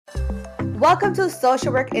Welcome to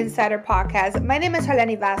Social Work Insider Podcast. My name is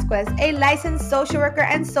Harleni Vasquez, a licensed social worker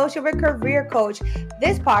and social work career coach.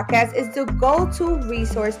 This podcast is the go-to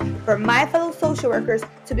resource for my fellow social workers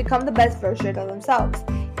to become the best version of themselves.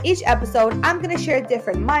 Each episode, I'm going to share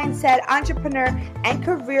different mindset, entrepreneur, and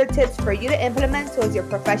career tips for you to implement towards your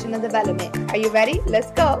professional development. Are you ready?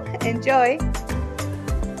 Let's go. Enjoy.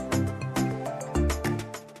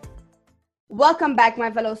 Welcome back,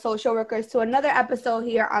 my fellow social workers, to another episode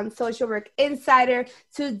here on Social Work Insider.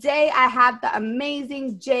 Today, I have the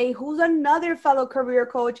amazing Jay, who's another fellow career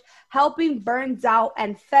coach, helping burned out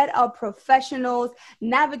and fed up professionals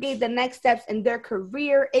navigate the next steps in their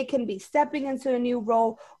career. It can be stepping into a new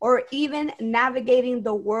role or even navigating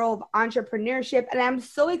the world of entrepreneurship. And I'm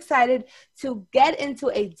so excited to get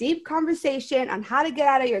into a deep conversation on how to get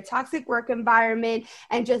out of your toxic work environment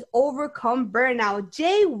and just overcome burnout.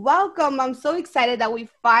 Jay, welcome. I'm so excited that we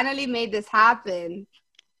finally made this happen.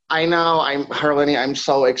 I know, Harleni, I'm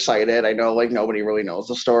so excited. I know nobody really knows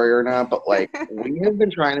the story or not, but we have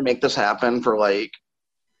been trying to make this happen for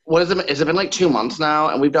what is it? Has it been 2 months now?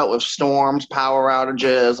 And we've dealt with storms, power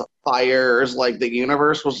outages, fires. The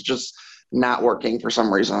universe was just not working for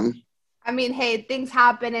some reason. I mean, hey, things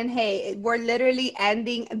happen, and hey, we're literally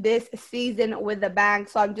ending this season with a bang.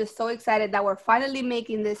 So I'm just so excited that we're finally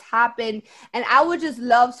making this happen. And I would just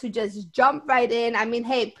love to just jump right in. I mean,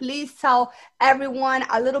 hey, please tell everyone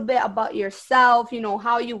a little bit about yourself,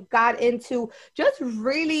 how you got into just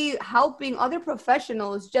really helping other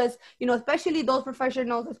professionals, just, especially those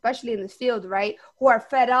professionals, especially in this field, right, who are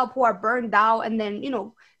fed up, who are burned out, and then,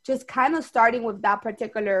 just kind of starting with that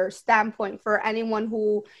particular standpoint for anyone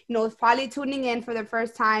who, is probably tuning in for the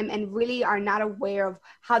first time and really are not aware of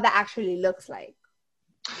how that actually looks like.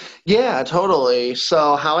 Yeah, totally.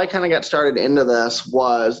 So how I kind of got started into this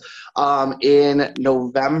was in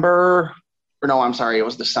November, it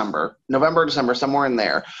was December, somewhere in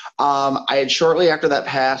there. I had shortly after that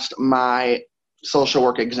passed my social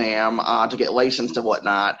work exam to get licensed and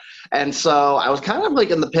whatnot. And so I was kind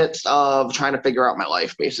of in the pits of trying to figure out my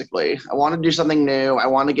life, basically. I wanted to do something new. I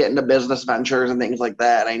wanted to get into business ventures and things like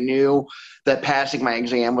that. I knew that passing my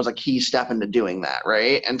exam was a key step into doing that,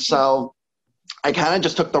 right? And so I kind of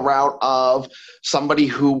just took the route of somebody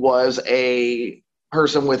who was a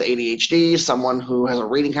person with ADHD, someone who has a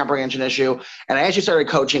reading comprehension issue. And I actually started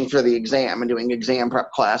coaching for the exam and doing exam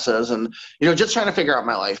prep classes and, just trying to figure out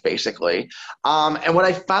my life, basically. And what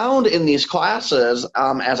I found in these classes,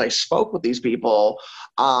 as I spoke with these people,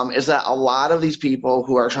 is that a lot of these people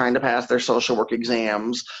who are trying to pass their social work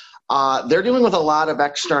exams, they're dealing with a lot of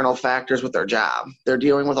external factors with their job. They're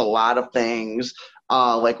dealing with a lot of things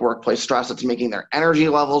like workplace stress. It's making their energy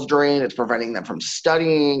levels drain. It's preventing them from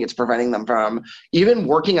studying. It's preventing them from even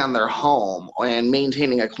working on their home and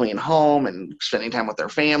maintaining a clean home and spending time with their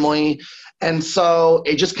family. And so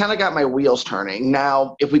it just kind of got my wheels turning.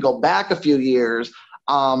 Now, if we go back a few years,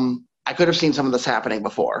 I could have seen some of this happening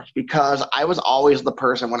before because I was always the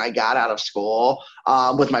person when I got out of school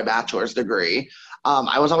with my bachelor's degree.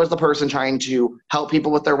 I was always the person trying to help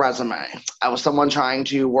people with their resume. I was someone trying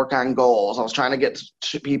to work on goals. I was trying to get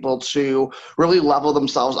people to really level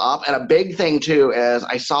themselves up. And a big thing, too, is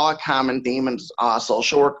I saw a common theme in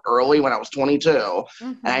social work early when I was 22. Mm-hmm.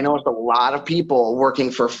 And I noticed a lot of people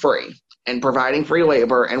working for free and providing free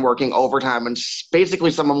labor and working overtime. And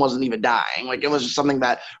basically someone wasn't even dying. It was just something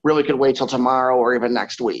that really could wait till tomorrow or even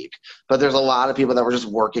next week. But there's a lot of people that were just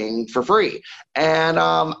working for free. And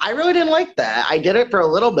I really didn't like that. I did it for a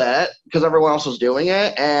little bit because everyone else was doing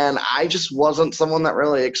it. And I just wasn't someone that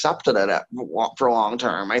really accepted it for long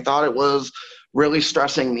term. I thought it was really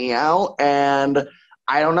stressing me out. And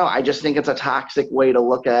I don't know. I just think it's a toxic way to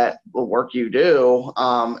look at the work you do.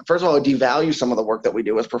 First of all, it devalues some of the work that we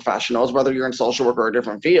do as professionals, whether you're in social work or a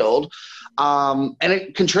different field. And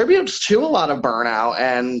it contributes to a lot of burnout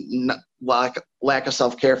and lack of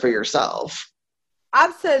self-care for yourself.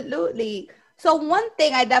 Absolutely. So one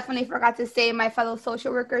thing I definitely forgot to say, my fellow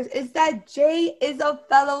social workers, is that Jay is a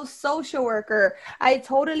fellow social worker. I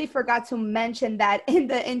totally forgot to mention that in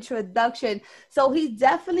the introduction. So he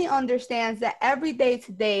definitely understands that every day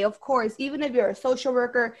today, of course, even if you're a social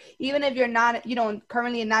worker, even if you're not,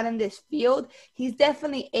 currently not in this field, he's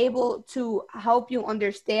definitely able to help you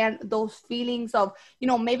understand those feelings of,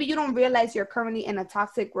 maybe you don't realize you're currently in a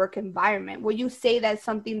toxic work environment. Would you say that's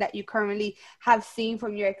something that you currently have seen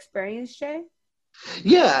from your experience, Jay?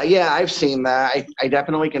 Yeah, I've seen that. I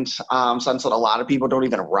definitely can sense that a lot of people don't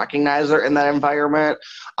even recognize they're in that environment,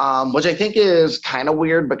 which I think is kind of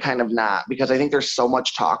weird, but kind of not, because I think there's so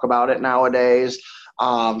much talk about it nowadays.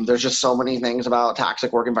 There's just so many things about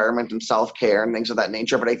toxic work environment and self-care and things of that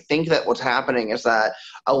nature. But I think that what's happening is that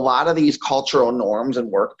a lot of these cultural norms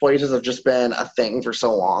in workplaces have just been a thing for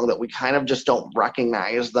so long that we kind of just don't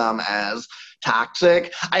recognize them as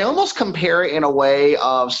toxic. I almost compare it in a way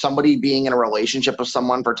of somebody being in a relationship with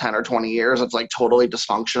someone for 10 or 20 years. It's like totally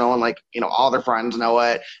dysfunctional and like, all their friends know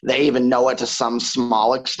it. They even know it to some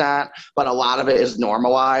small extent, but a lot of it is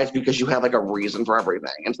normalized because you have like a reason for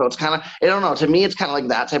everything. And so it's kind of, I don't know, to me, it's kind of like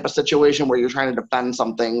that type of situation where you're trying to defend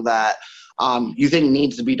something that you think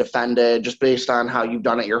needs to be defended just based on how you've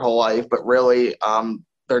done it your whole life. But really,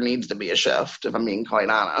 there needs to be a shift, if I'm being quite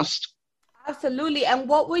honest. Absolutely. And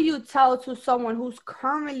what would you tell to someone who's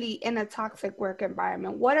currently in a toxic work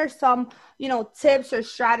environment? What are some, tips or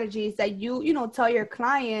strategies that you tell your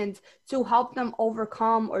clients to help them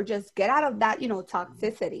overcome or just get out of that,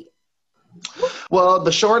 toxicity? Well,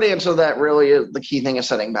 the short answer to that really is the key thing is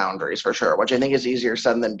setting boundaries for sure, which I think is easier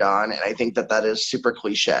said than done. And I think that that is super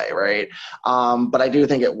cliche, right? But I do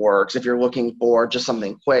think it works if you're looking for just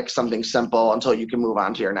something quick, something simple until you can move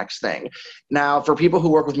on to your next thing. Now, for people who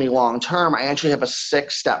work with me long term, I actually have a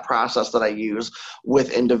 6-step process that I use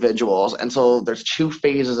with individuals. And so there's 2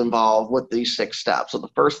 phases involved with these 6 steps. So the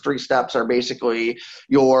first 3 steps are basically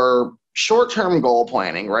your short-term goal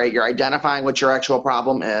planning, right? You're identifying what your actual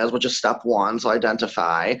problem is, which is step 1, so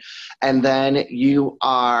identify. And then you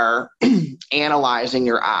are analyzing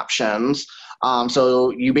your options. So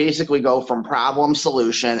you basically go from problem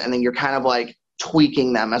solution, and then you're kind of like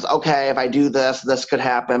tweaking them as, okay, if I do this, this could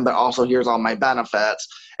happen, but also here's all my benefits.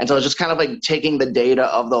 And so it's just kind of like taking the data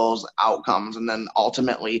of those outcomes, and then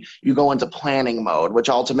ultimately you go into planning mode, which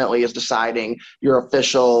ultimately is deciding your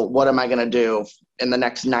official, what am I going to do in the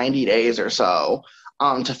next 90 days or so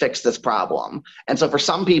to fix this problem. And so for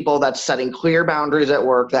some people, that's setting clear boundaries at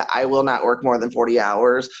work that I will not work more than 40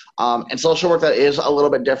 hours. And social work, that is a little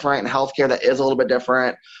bit different, and healthcare, that is a little bit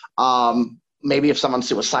different. Maybe if someone's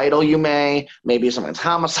suicidal, you may. Maybe if someone's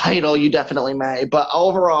homicidal, you definitely may. But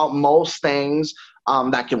overall, most things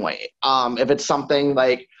that can wait. If it's something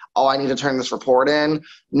like, oh, I need to turn this report in,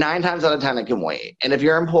 9 times out of 10, it can wait. And if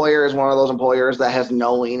your employer is one of those employers that has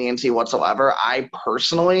no leniency whatsoever, I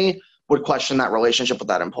personally would question that relationship with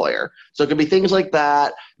that employer. So it could be things like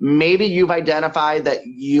that. Maybe you've identified that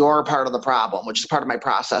you're part of the problem, which is part of my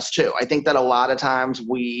process too. I think that a lot of times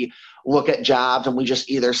we look at jobs and we just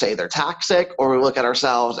either say they're toxic, or we look at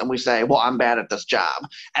ourselves and we say, well, I'm bad at this job.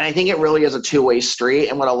 And I think it really is a 2-way street.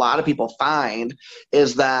 And what a lot of people find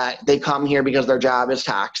is that they come here because their job is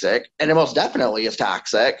toxic, and it most definitely is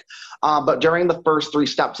toxic. But during the first 3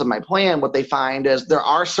 steps of my plan, what they find is there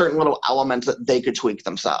are certain little elements that they could tweak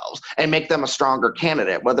themselves and make them a stronger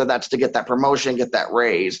candidate, whether that's to get that promotion, get that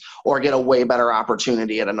raise, or get a way better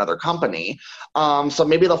opportunity at another company. So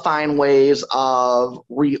maybe they'll find ways of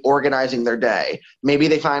reorganizing their day. Maybe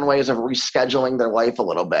they find ways of rescheduling their life a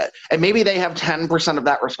little bit. And maybe they have 10% of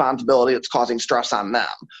that responsibility that's causing stress on them.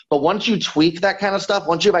 But once you tweak that kind of stuff,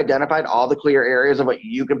 once you've identified all the clear areas of what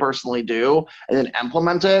you can personally do and then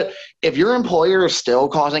implement it, if your employer is still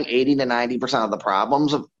causing 80 to 90% of the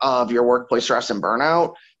problems of your workplace stress and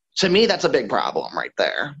burnout, to me, that's a big problem right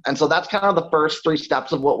there. And so that's kind of the first 3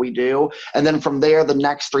 steps of what we do. And then from there, the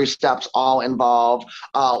next 3 steps all involve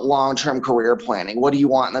long-term career planning. What do you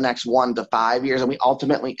want in the next 1 to 5 years? And we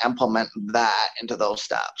ultimately implement that into those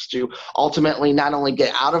steps to ultimately not only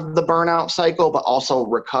get out of the burnout cycle, but also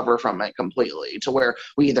recover from it completely, to where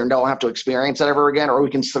we either don't have to experience it ever again, or we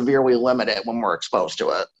can severely limit it when we're exposed to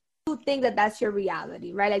it. Think that that's your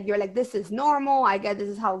reality, right? Like, you're like, this is normal, I get, this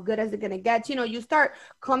is how good is it gonna get. You start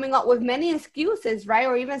coming up with many excuses, right?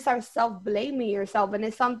 Or even start self-blaming yourself. And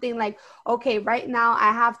it's something like, okay, right now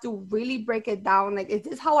I have to really break it down. Like, is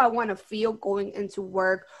this how I want to feel going into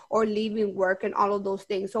work or leaving work and all of those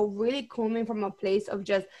things? So really coming from a place of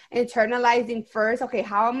just internalizing first, okay,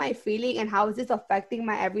 how am I feeling and how is this affecting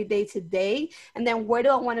my everyday today? And then where do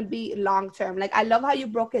I want to be long term? Like, I love how you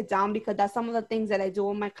broke it down, because that's some of the things that I do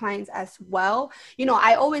with my clients as well.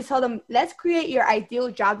 I always tell them, let's create your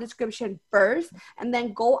ideal job description first, and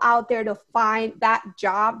then go out there to find that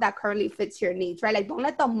job that currently fits your needs, right? Like, don't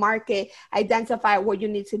let the market identify where you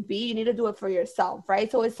need to be. You need to do it for yourself,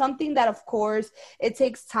 right? So it's something that, of course, it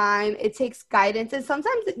takes time, it takes guidance, and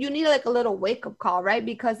sometimes you need like a little wake-up call, right?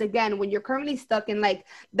 Because again, when you're currently stuck in like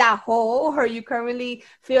that hole, or you currently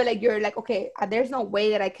feel like you're like, okay, there's no way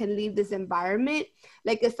that I can leave this environment,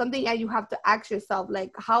 like, it's something that you have to ask yourself,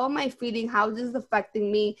 like, how am I feeling? How is this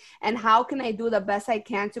affecting me? And how can I do the best I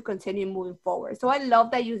can to continue moving forward? So I love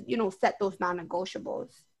that you set those non-negotiables.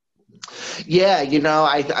 Yeah,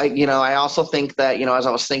 I also think that, as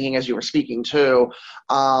I was thinking as you were speaking too,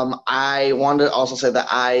 I wanted to also say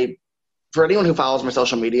that for anyone who follows my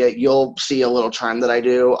social media, you'll see a little trend that I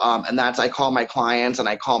do, and that's I call my clients and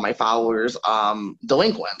I call my followers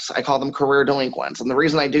delinquents. I call them career delinquents, and the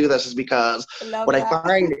reason I do this is because I love what I that.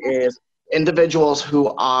 find is individuals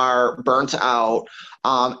who are burnt out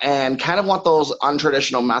and kind of want those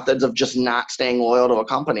untraditional methods of just not staying loyal to a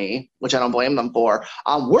company, which I don't blame them for.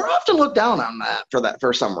 We're often looked down on that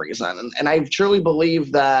for some reason, and I truly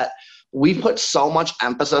believe that we put so much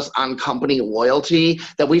emphasis on company loyalty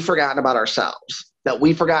that we've forgotten about ourselves, that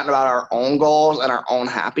we've forgotten about our own goals and our own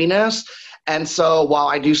happiness. And so while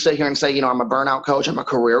I do sit here and say, I'm a burnout coach, I'm a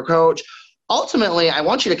career coach, ultimately, I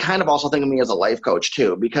want you to kind of also think of me as a life coach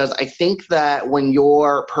too, because I think that when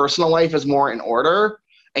your personal life is more in order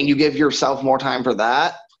and you give yourself more time for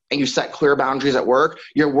that, and you set clear boundaries at work,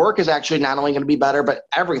 your work is actually not only going to be better, but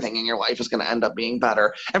everything in your life is going to end up being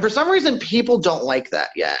better. And for some reason, people don't like that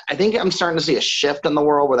yet. I think I'm starting to see a shift in the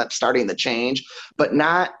world where that's starting to change, but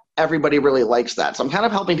not everybody really likes that. So I'm kind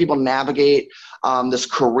of helping people navigate this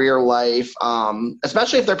career life,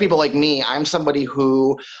 especially if they're people like me. I'm somebody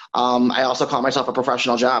who I also call myself a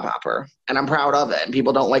professional job hopper, and I'm proud of it. And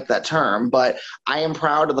people don't like that term, but I am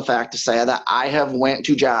proud of the fact to say that I have went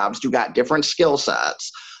to jobs to got different skill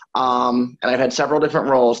sets. And I've had several different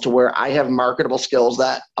roles to where I have marketable skills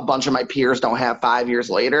that a bunch of my peers don't have 5 years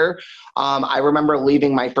later. I remember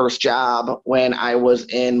leaving my first job when I was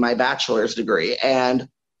in my bachelor's degree, and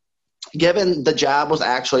given the job was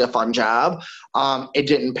actually a fun job, it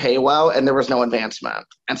didn't pay well and there was no advancement.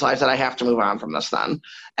 And so I said, I have to move on from this then.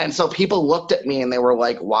 And so people looked at me and they were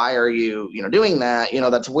like, why are you, doing that?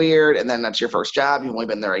 That's weird. And then that's your first job. You've only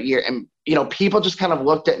been there a year. And, people just kind of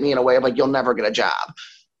looked at me in a way of like, you'll never get a job.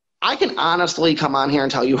 I can honestly come on here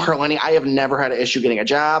and tell you, Herleni, I have never had an issue getting a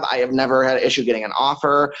job. I have never had an issue getting an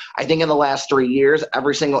offer. I think in the last 3 years,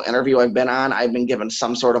 every single interview I've been on, I've been given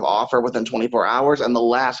some sort of offer within 24 hours. And the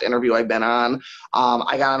last interview I've been on,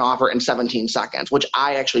 I got an offer in 17 seconds, which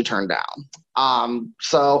I actually turned down.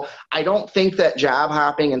 So I don't think that job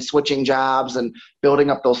hopping and switching jobs and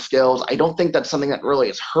building up those skills, I don't think that's something that really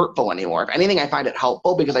is hurtful anymore. If anything, I find it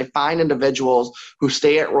helpful because I find individuals who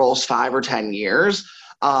stay at roles 5 or 10 years,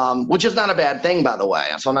 which is not a bad thing, by the way.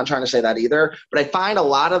 So I'm not trying to say that either. But I find a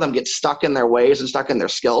lot of them get stuck in their ways and stuck in their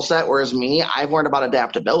skill set. Whereas me, I've learned about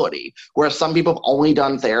adaptability. Whereas some people have only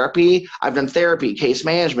done therapy. I've done therapy, case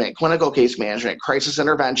management, clinical case management, crisis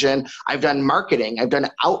intervention. I've done marketing. I've done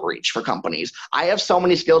outreach for companies. I have so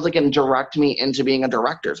many skills that can direct me into being a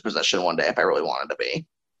director's position one day if I really wanted to be.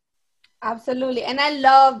 Absolutely. And I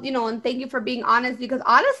love, and thank you for being honest, because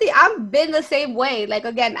honestly, I've been the same way. Like,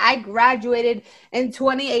 again, I graduated in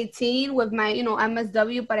 2018 with my,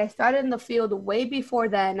 MSW, but I started in the field way before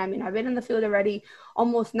then. I mean, I've been in the field already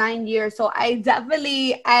almost 9 years. So I've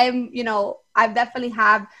definitely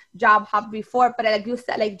have job hop before, but like you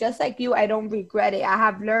said, like just like you, I don't regret it. I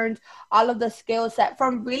have learned all of the skill set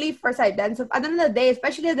from really first identify. At the end of the day,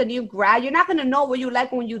 especially as a new grad, you're not going to know what you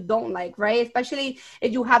like and what you don't like, right? Especially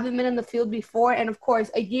if you haven't been in the field before. And of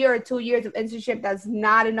course, a year or 2 years of internship, that's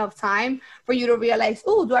not enough time for you to realize,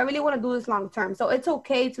 oh, do I really want to do this long term? So it's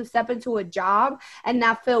okay to step into a job and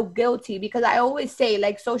not feel guilty, because I always say,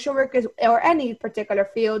 like, social workers or any particular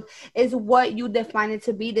field is what you define it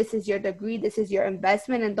to be. This is your degree, this is your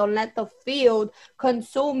investment, and don't let the field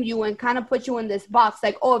consume you and kind of put you in this box.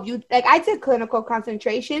 Like, oh, if you, like, I did clinical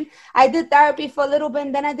concentration, I did therapy for a little bit,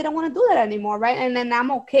 and then I didn't want to do that anymore, right? And then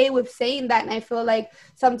I'm okay with saying that. And I feel like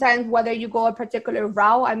sometimes whether you go a particular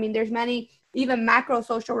route, I mean, there's many even macro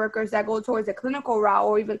social workers that go towards a clinical route,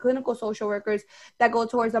 or even clinical social workers that go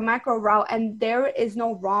towards a macro route, and there is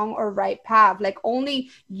no wrong or right path. Like, only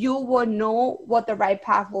you will know what the right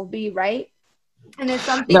path will be, right? And it's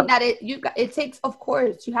something that it takes, of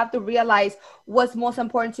course, you have to realize what's most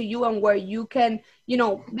important to you and where you can,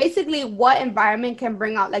 basically what environment can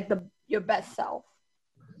bring out like your best self.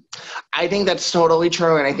 I think that's totally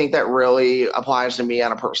true, and I think that really applies to me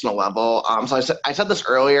on a personal level. So I said this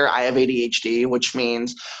earlier, I have ADHD, which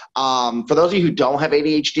means for those of you who don't have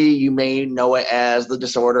ADHD, you may know it as the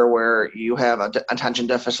disorder where you have an attention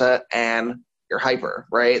deficit and you're hyper,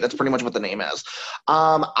 right? That's pretty much what the name is.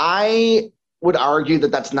 I would argue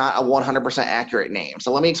that that's not a 100% accurate name.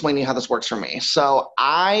 So let me explain to you how this works for me. So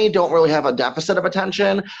I don't really have a deficit of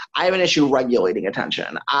attention. I have an issue regulating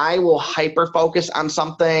attention. I will hyper focus on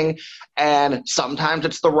something, and sometimes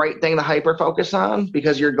it's the right thing to hyper focus on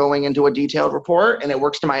because you're going into a detailed report and it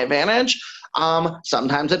works to my advantage.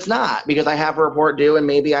 Sometimes it's not because I have a report due and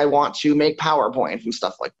maybe I want to make PowerPoints and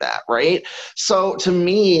stuff like that, right? So to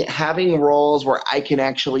me, having roles where I can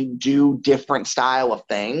actually do different style of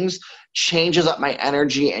things changes up my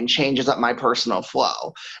energy and changes up my personal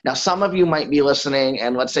flow. Now, some of you might be listening,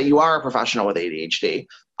 and let's say you are a professional with ADHD.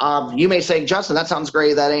 You may say, Justin, that sounds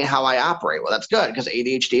great. That ain't how I operate. Well, that's good because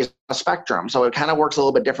ADHD is a spectrum. So it kind of works a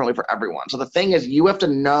little bit differently for everyone. So the thing is, you have to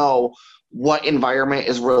know what environment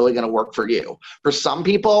is really going to work for you. For some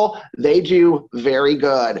people, they do very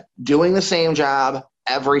good doing the same job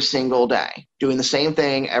every single day, doing the same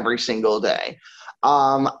thing every single day.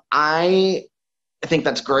 I think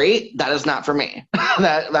that's great. That is not for me.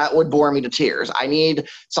 that would bore me to tears. I need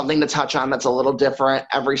something to touch on that's a little different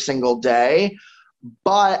every single day.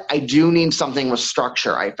 But I do need something with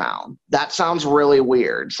structure, I found. That sounds really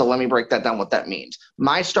weird. So let me break that down what that means.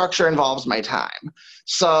 My structure involves my time.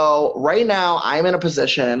 So right now I'm in a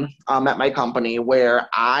position at my company where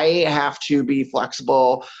I have to be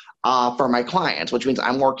flexible for my clients, which means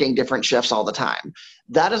I'm working different shifts all the time.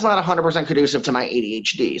 That is not 100% conducive to my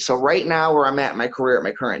ADHD. So right now where I'm at in my career, at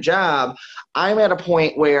my current job, I'm at a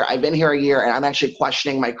point where I've been here a year and I'm actually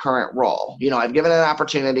questioning my current role. You know, I've given it an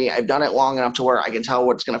opportunity. I've done it long enough to where I can tell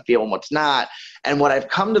what's going to feel and what's not. And what I've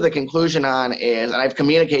come to the conclusion on is, and I've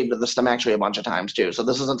communicated this to them actually a bunch of times too. So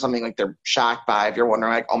this isn't something like they're shocked by if you're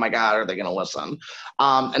wondering like, oh my God, are they going to listen?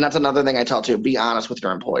 And that's another thing I tell too, be honest with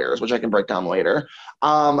your employers, which I can break down later.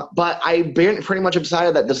 But I pretty much have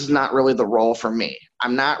decided that this is not really the role for me.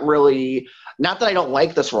 I'm not really, not that I don't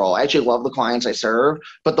like this role. I actually love the clients I serve,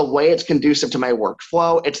 but the way it's conducive to my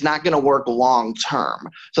workflow, it's not going to work long term.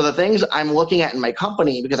 So the things I'm looking at in my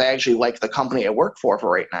company, because I actually like the company I work for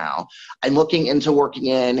right now, I'm looking into working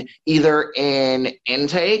in either in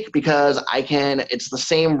intake because it's the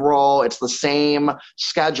same role, it's the same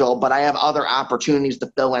schedule, but I have other opportunities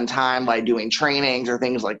to fill in time by doing trainings or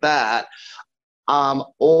things like that.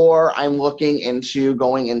 Or I'm looking into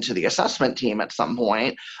going into the assessment team at some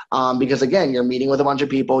point because, again, you're meeting with a bunch of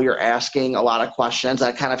people. You're asking a lot of questions.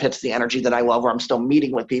 That kind of hits the energy that I love where I'm still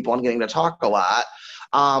meeting with people and getting to talk a lot.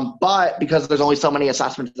 But because there's only so many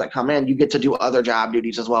assessments that come in, you get to do other job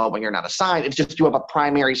duties as well when you're not assigned. It's just you have a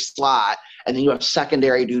primary slot and then you have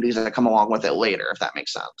secondary duties that come along with it later, if that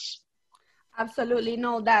makes sense. Absolutely.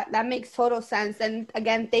 No, that makes total sense. And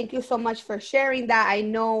again, thank you so much for sharing that. I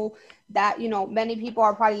know that, you know, many people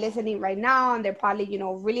are probably listening right now and they're probably, you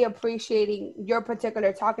know, really appreciating your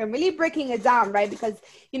particular talk and really breaking it down, right? Because,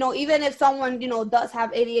 you know, even if someone, you know, does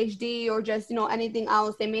have ADHD or just, you know, anything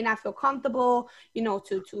else, they may not feel comfortable, you know,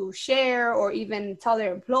 to share or even tell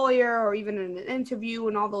their employer or even in an interview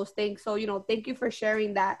and all those things. So, you know, thank you for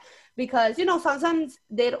sharing that because, you know, sometimes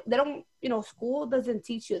they don't, you know, school doesn't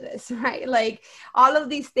teach you this, right? Like all of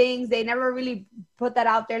these things, they never really put that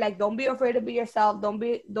out there. Like, don't be afraid to be yourself. Don't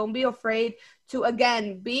be afraid to,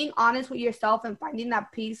 again, being honest with yourself and finding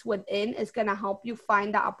that peace within is going to help you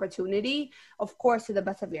find that opportunity, of course, to the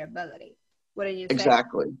best of your ability. Wouldn't you say?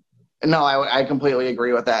 Exactly. No, I completely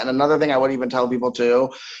agree with that. And another thing I would even tell people too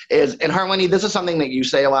is, and Harlene, this is something that you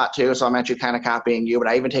say a lot too, so I'm actually kind of copying you, but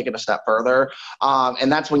I even take it a step further.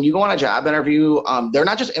 And that's when you go on a job interview, they're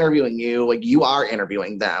not just interviewing you, like you are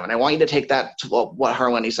interviewing them. And I want you to take that to what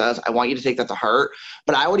Harlene says. I want you to take that to heart.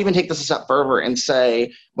 But I would even take this a step further and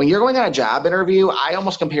say, when you're going on a job interview, I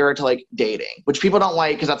almost compare it to like dating, which people don't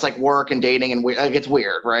like because that's like work and dating and like, it's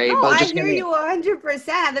weird, right? No, but I hear you 100%.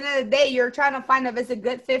 At the end of the day, you're trying to find if it's a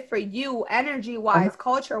good fit for you, energy-wise,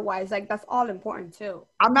 culture-wise. Like, that's all important, too.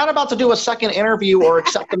 I'm not about to do a second interview or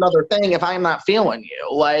accept another thing if I'm not feeling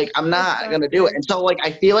you. Like, I'm not going to do it. And so, like,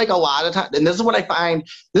 I feel like a lot of times, and this is what I find,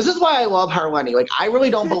 this is why I love Harlene. Like, I really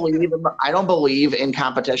don't believe in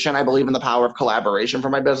competition. I believe in the power of collaboration for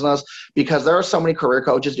my business because there are so many career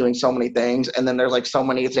coaches doing so many things. And then there's like so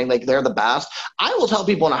many saying like they're the best. I will tell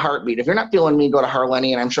people in a heartbeat, if you're not feeling me, go to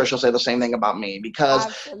Harlene. And I'm sure she'll say the same thing about me because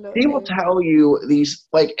Absolutely. she will tell you these,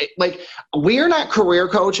 like we're not career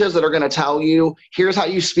coaches that are going to tell you, here's how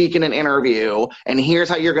you speak in an interview and here's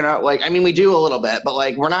how you're going to like, I mean, we do a little bit, but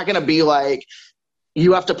like, we're not going to be like,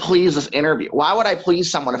 you have to please this interview. Why would I please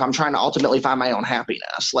someone if I'm trying to ultimately find my own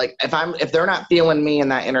happiness? Like if they're not feeling me in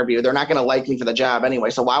that interview, they're not going to like me for the job anyway.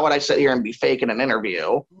 So why would I sit here and be fake in an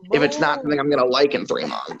interview if it's not something I'm going to like in 3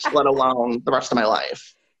 months, let alone the rest of my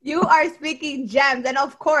life? You are speaking gems. And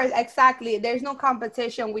of course, exactly. There's no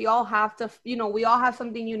competition. We all have to, we all have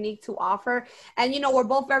something unique to offer. And, we're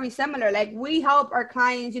both very similar. Like we help our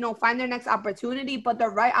clients, find their next opportunity, but the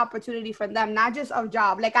right opportunity for them, not just a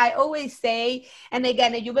job. Like I always say, and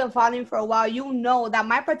again, if you've been following for a while, you know that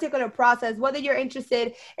my particular process, whether you're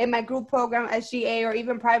interested in my group program, SGA, or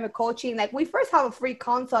even private coaching, like we first have a free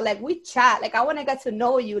consult, like we chat, like I want to get to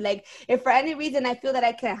know you. Like if for any reason I feel that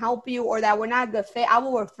I can help you or that we're not a good fit, I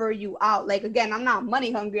will refer you out. Like again, I'm not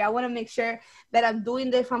money hungry. I want to make sure that I'm doing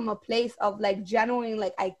this from a place of like genuine,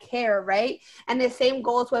 like I care, right? And the same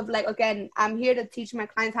goes with like, again, I'm here to teach my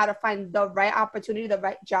clients how to find the right opportunity, the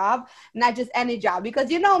right job, not just any job. Because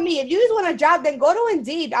you know me, if you just want a job, then go to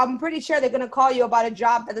Indeed. I'm pretty sure they're gonna call you about a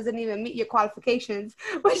job that doesn't even meet your qualifications.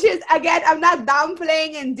 Which is, again, I'm not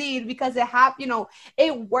downplaying Indeed because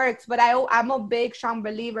it works. But I'm a big strong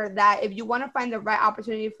believer that if you want to find the right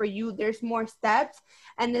opportunity for you, there's more steps.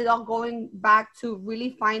 And it's all going back to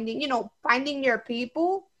really finding your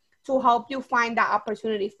people to help you find that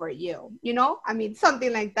opportunity for you.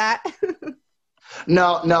 Something like that.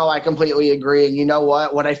 No, I completely agree. And you know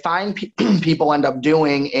what I find people end up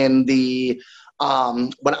doing in the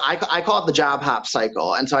what I call it the job hop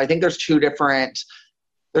cycle. And so I think there's two different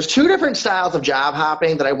styles of job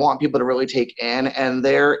hopping that I want people to really take in. And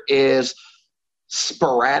there is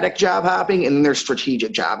sporadic job hopping and there's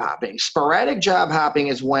strategic job hopping. Sporadic job hopping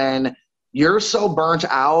is when you're so burnt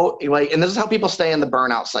out, and this is how people stay in the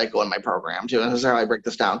burnout cycle in my program too. And this is how I break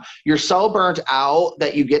this down. You're so burnt out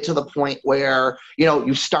that you get to the point where,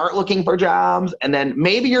 you start looking for jobs, and then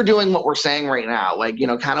maybe you're doing what we're saying right now,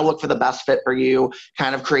 kind of look for the best fit for you,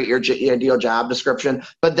 kind of create your ideal job description,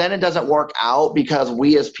 but then it doesn't work out because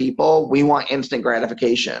we as people, we want instant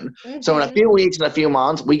gratification. Mm-hmm. So in a few weeks, in a few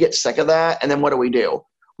months, we get sick of that. And then what do?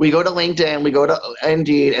 We go to LinkedIn, we go to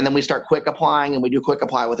Indeed, and then we start quick applying, and we do quick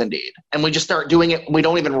apply with Indeed. And we just start doing it. We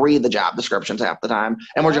don't even read the job descriptions half the time.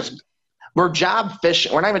 And we're job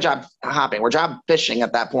fishing. We're not even job hopping. We're job fishing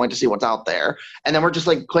at that point to see what's out there. And then we're just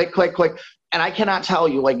like, click, click, click. And I cannot tell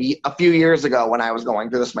you, like a few years ago when I was going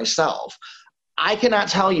through this myself, I cannot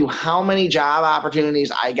tell you how many job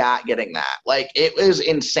opportunities I got getting that. Like it was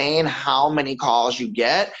insane how many calls you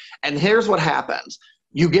get. And here's what happens.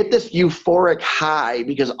 You get this euphoric high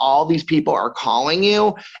because all these people are calling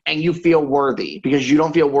you and you feel worthy because you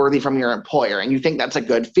don't feel worthy from your employer and you think that's a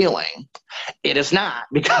good feeling. It is not,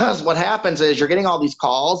 because what happens is you're getting all these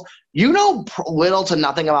calls, little to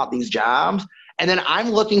nothing about these jobs. And then I'm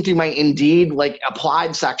looking through my Indeed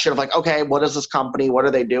applied section of okay, what is this company? What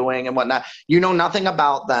are they doing and whatnot? You know nothing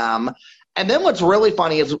about them. And then what's really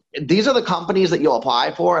funny is these are the companies that you'll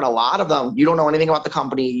apply for, and a lot of them, you don't know anything about the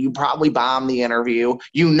company. You probably bomb the interview.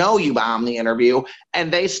 You bomb the interview, and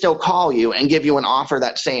they still call you and give you an offer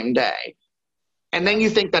that same day. And then you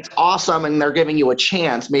think that's awesome, and they're giving you a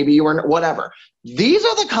chance. Maybe you were whatever. These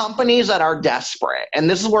are the companies that are desperate, and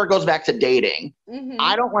this is where it goes back to dating. Mm-hmm.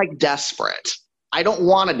 I don't like desperate. I don't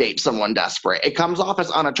want to date someone desperate. It comes off as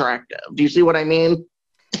unattractive. Do you see what I mean?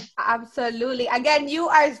 Absolutely. Again, you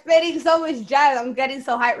are spitting so much jazz. I'm getting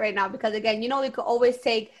so hyped right now because, again, we could always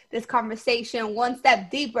take this conversation one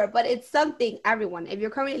step deeper, but it's something, everyone, if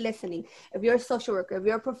you're currently listening, if you're a social worker, if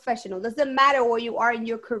you're a professional, doesn't matter where you are in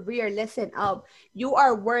your career, listen up. You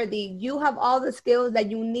are worthy. You have all the skills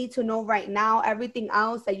that you need to know right now. Everything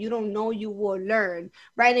else that you don't know, you will learn,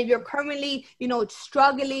 right? And if you're currently,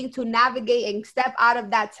 struggling to navigate and step out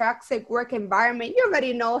of that toxic work environment, you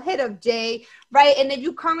already know, hit up Jay, right? And if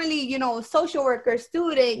you currently, social worker,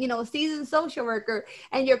 student, seasoned social worker,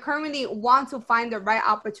 and you're currently want to find the right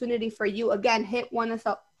opportunity for you, again, hit one of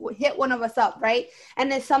us up, right?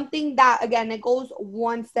 And it's something that, again, it goes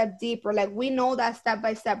one step deeper. Like we know that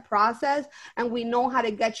step-by-step process, and we know how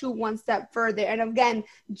to get you one step further. And again,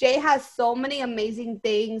 Jay has so many amazing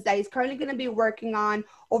things that he's currently going to be working on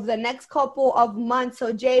over the next couple of months.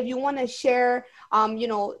 So Jay, if you want to share,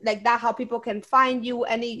 how people can find you,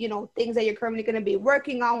 any, things that you're currently going to be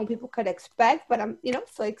working on, what people could expect, but I'm,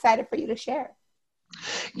 so excited for you to share.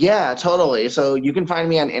 Yeah, totally. So you can find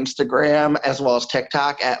me on Instagram as well as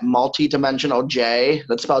TikTok at multidimensional J.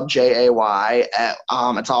 That's spelled Jay.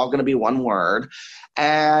 It's all going to be one word.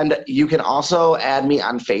 And you can also add me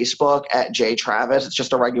on Facebook at J Travis. It's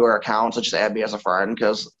just a regular account, so just add me as a friend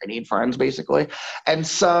because I need friends, basically. And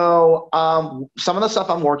so some of the stuff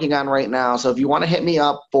I'm working on right now, so if you want to hit me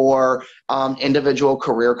up for individual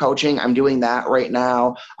career coaching, I'm doing that right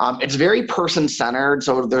now. It's very person-centered,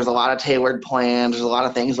 so there's a lot of tailored plans, there's a lot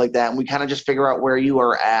of things like that, and we kind of just figure out where you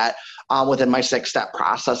are at within my 6-step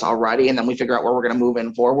process already, and then we figure out where we're going to move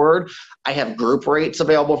in forward. I have group rates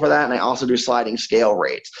available for that, and I also do sliding scale video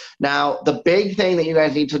rates. Now, the big thing that you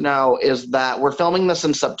guys need to know is that we're filming this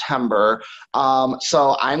in September.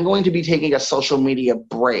 So I'm going to be taking a social media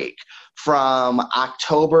break from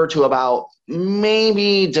October to about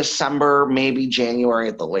maybe December, maybe January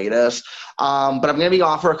at the latest. But I'm going to be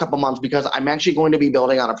off for a couple months because I'm actually going to be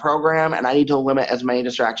building on a program and I need to limit as many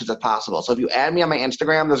distractions as possible. So if you add me on my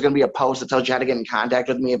Instagram, there's going to be a post that tells you how to get in contact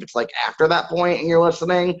with me if it's like after that point and you're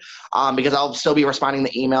listening, because I'll still be responding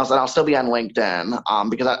to emails and I'll still be on LinkedIn,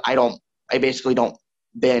 because I basically don't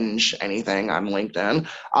binge anything on LinkedIn.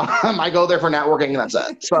 I go there for networking and that's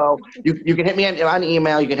it. So you can hit me on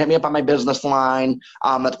email. You can hit me up on my business line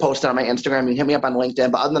that's posted on my Instagram. You can hit me up on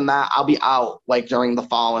LinkedIn. But other than that, I'll be out like during the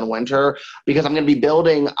fall and winter because I'm going to be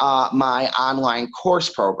building my online course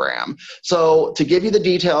program. So to give you the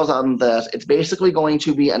details on this, it's basically going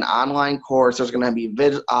to be an online course. There's going to be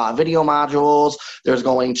video modules. There's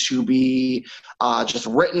going to be just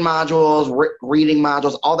written modules, reading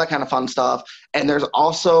modules, all that kind of fun stuff. And there's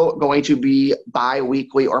also going to be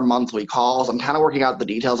bi-weekly or monthly calls. I'm kind of working out the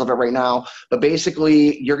details of it right now. But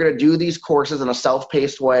basically, you're going to do these courses in a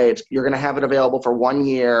self-paced way. You're going to have it available for 1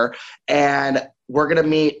 year. And we're going to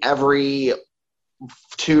meet every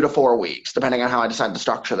 2 to 4 weeks, depending on how I decide to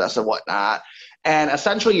structure this and whatnot. And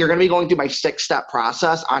essentially, you're going to be going through my 6-step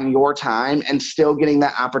process on your time and still getting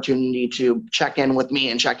that opportunity to check in with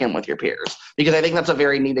me and check in with your peers, because I think that's a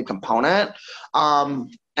very needed component.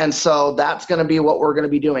 And so that's going to be what we're going to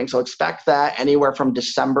be doing. So expect that anywhere from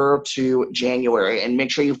December to January, and make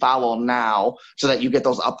sure you follow now so that you get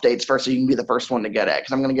those updates first so you can be the first one to get it,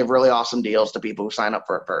 because I'm going to give really awesome deals to people who sign up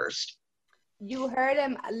for it first. You heard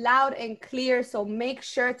him loud and clear, so make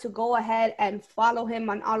sure to go ahead and follow him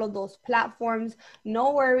on all of those platforms.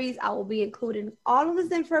 No worries, I will be including all of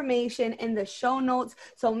this information in the show notes,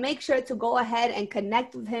 so make sure to go ahead and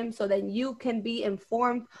connect with him so that you can be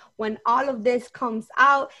informed when all of this comes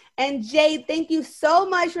out. And Jay, thank you so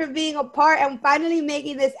much for being a part and finally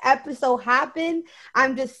making this episode happen.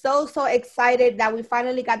 I'm just so excited that we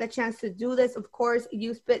finally got the chance to do this. Of course,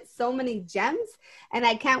 you spit so many gems, and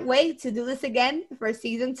I can't wait to do this again for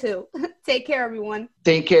season 2. Take care, everyone.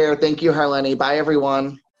 Take care. Thank you, Harleni. Bye,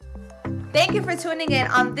 everyone. Thank you for tuning in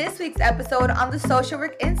on this week's episode on the Social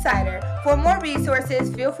Work Insider. For more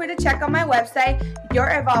resources, feel free to check out my website,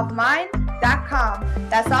 yourevolvedmind.com.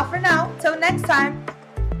 That's all for now. Till next time.